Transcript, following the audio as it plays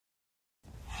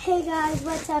Hey guys,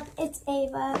 what's up? It's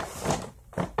Ava.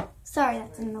 Sorry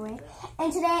that's in the way.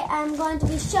 And today I'm going to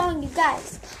be showing you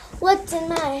guys what's in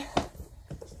my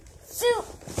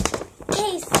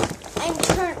suitcase. I'm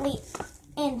currently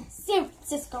in San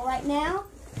Francisco right now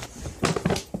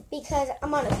because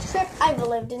I'm on a trip. I've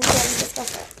lived in San Francisco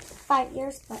for 5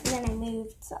 years, but then I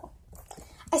moved, so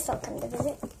I still come to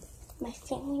visit my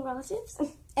family relatives.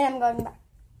 And I'm going back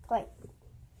like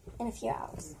in a few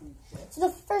hours. So the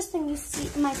first thing you see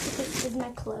in my suitcase is my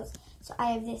clothes. So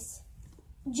I have this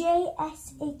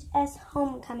JSHS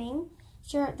homecoming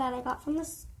shirt that I got from the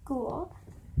school,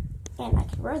 and I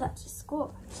can wear that to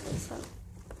school actually. So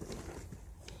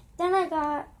then I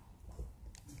got,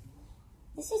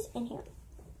 this is in here.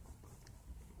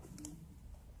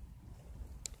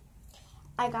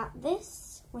 I got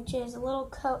this, which is a little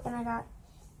coat, and I got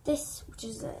this, which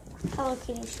is a Hello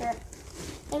Kitty shirt.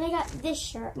 Then I got this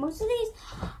shirt. Most of these,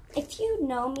 if you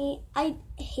know me, I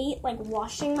hate like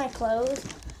washing my clothes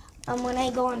when I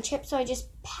go on trips, so I just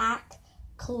pack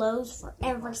clothes for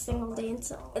every single day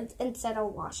instead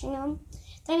of washing them.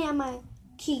 Then I have my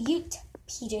cute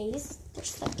PJs. They're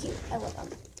so cute. I love them.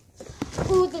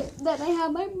 Ooh, then I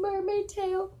have my mermaid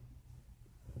tail.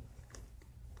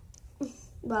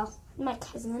 Well, my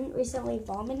cousin recently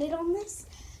vomited on this,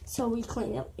 so we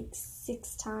cleaned it like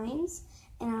 6 times.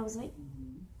 And I was like,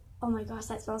 oh my gosh,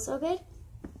 that smells so good.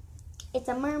 It's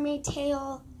a mermaid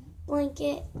tail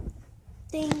blanket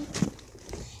thing.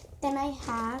 Then I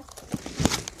have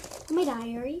my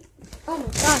diary. Oh my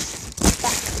gosh,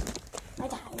 that's my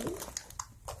diary.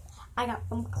 I got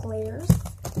from Claire's.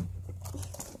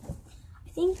 I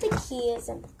think the key is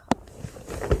in the car.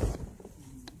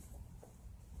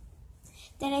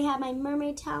 Then I have my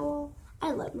mermaid towel.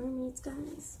 I love mermaids,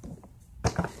 guys.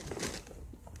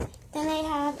 Then I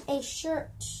have a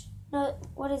shirt. No,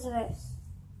 what is this?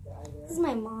 This is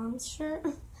my mom's shirt.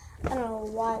 I don't know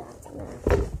why that's in there.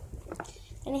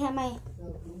 Then I have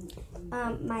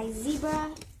my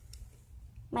zebra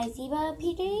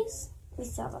PJs. We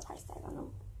still have a price tag on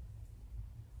them.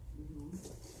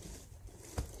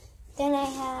 Then I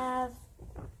have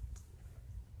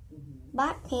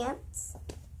black pants,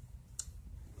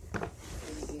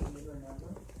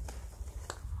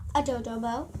 a dodo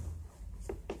bow,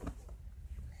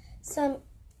 some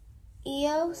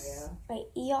EOS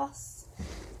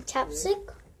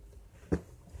chapstick,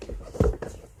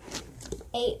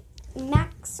 a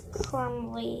Max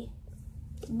Crumley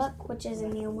book, which is a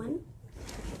new one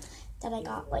that I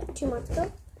got like 2 months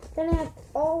ago. Then I have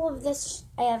all of this.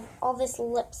 I have all this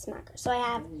lip smacker. So I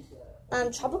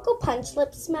have Tropical Punch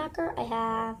lip smacker. I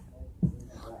have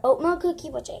oatmeal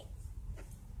cookie, which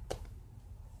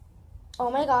oh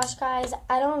my gosh, guys,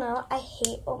 I don't know. I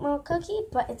hate oatmeal cookie,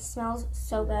 but it smells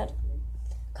so good.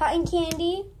 Cotton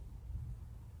candy,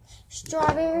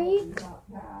 strawberry,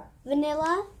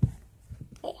 vanilla,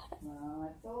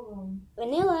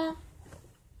 vanilla,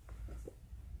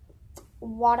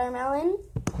 watermelon,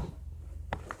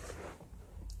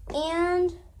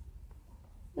 and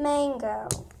mango.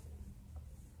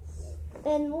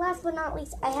 And last but not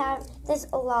least, I have this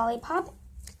lollipop.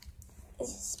 Is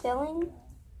it spilling?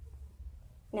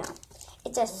 No,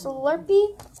 it's a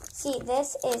Slurpee. See,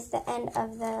 this is the end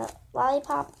of the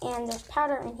lollipop, and there's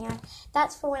powder in here.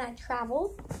 That's for when I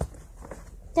travel.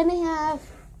 Then I have,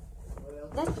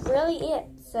 that's really it.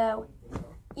 So,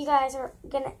 you guys are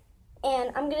gonna,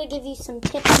 and I'm gonna give you some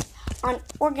tips on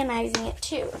organizing it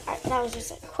too. That was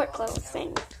just a quick little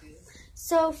thing.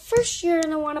 So, first you're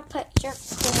gonna want to put your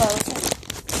clothes in.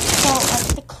 So,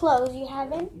 like the clothes you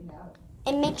have in.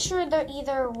 And make sure they're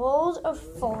either rolled or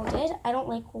folded. I don't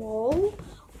like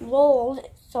rolled,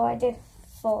 so I did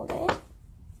folded.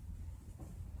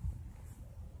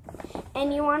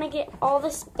 And you want to get all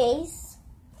the space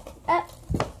up.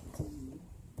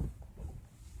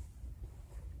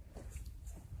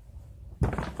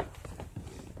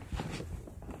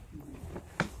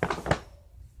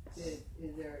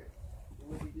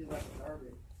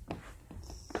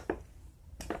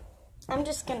 I'm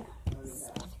just gonna.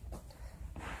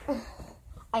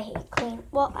 I hate cleaning.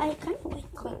 Well, I kind of like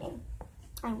cleaning.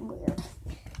 I'm weird.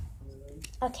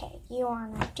 Okay, you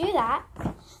want to do that.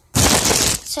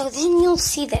 So then you'll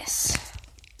see this.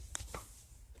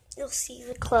 You'll see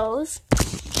the clothes.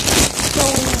 So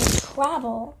when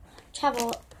you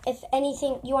travel, if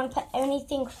anything, you want to put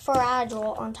anything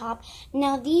fragile on top.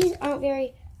 Now, these aren't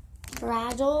very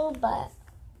fragile, but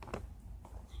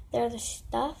they're the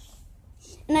stuff.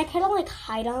 And I kind of like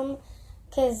hide them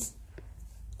because,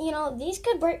 you know, these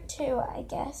could break too, I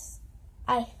guess.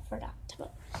 I forgot to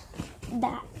put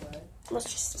that. Let's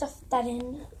just stuff that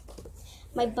in.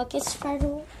 My book is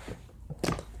fragile.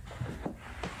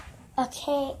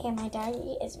 Okay, and my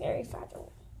diary is very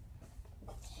fragile.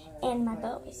 And my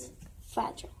bow is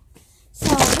fragile.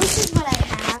 So this is what I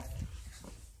have.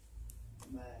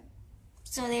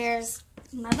 So there's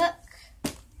my book,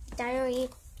 diary.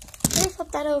 Can I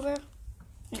flip that over?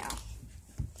 No.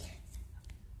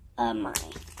 My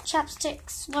chapstick,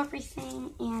 slurpy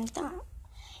thing, and that.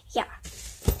 Yeah.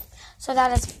 So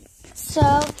that is. So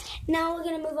now we're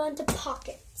gonna move on to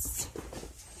pockets,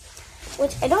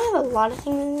 which I don't have a lot of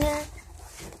things in there.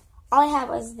 All I have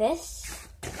was this.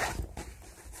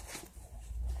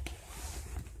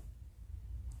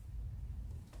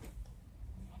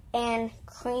 And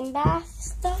cream bath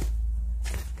stuff.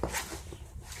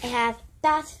 I have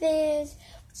bath fizz.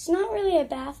 It's not really a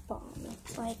bath bomb.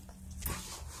 It's like,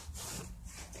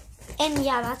 and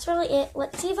yeah, that's really it.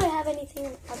 Let's see if I have anything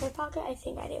in the other pocket. I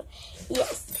think I do.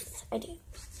 Yes, I do.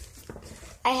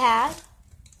 I have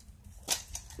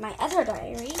my other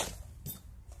diary,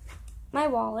 my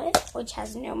wallet, which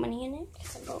has no money in it,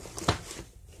 because I'm broke.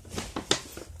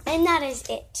 And that is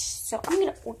it. So I'm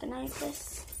going to organize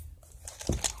this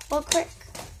real quick.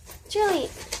 It's really,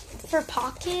 for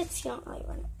pockets, you don't really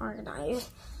want to organize.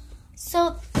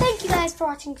 So thank you guys for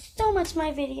watching so much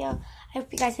my video. I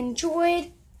hope you guys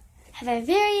enjoyed. Have a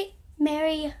very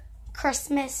Merry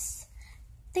Christmas.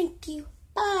 Thank you.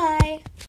 Bye.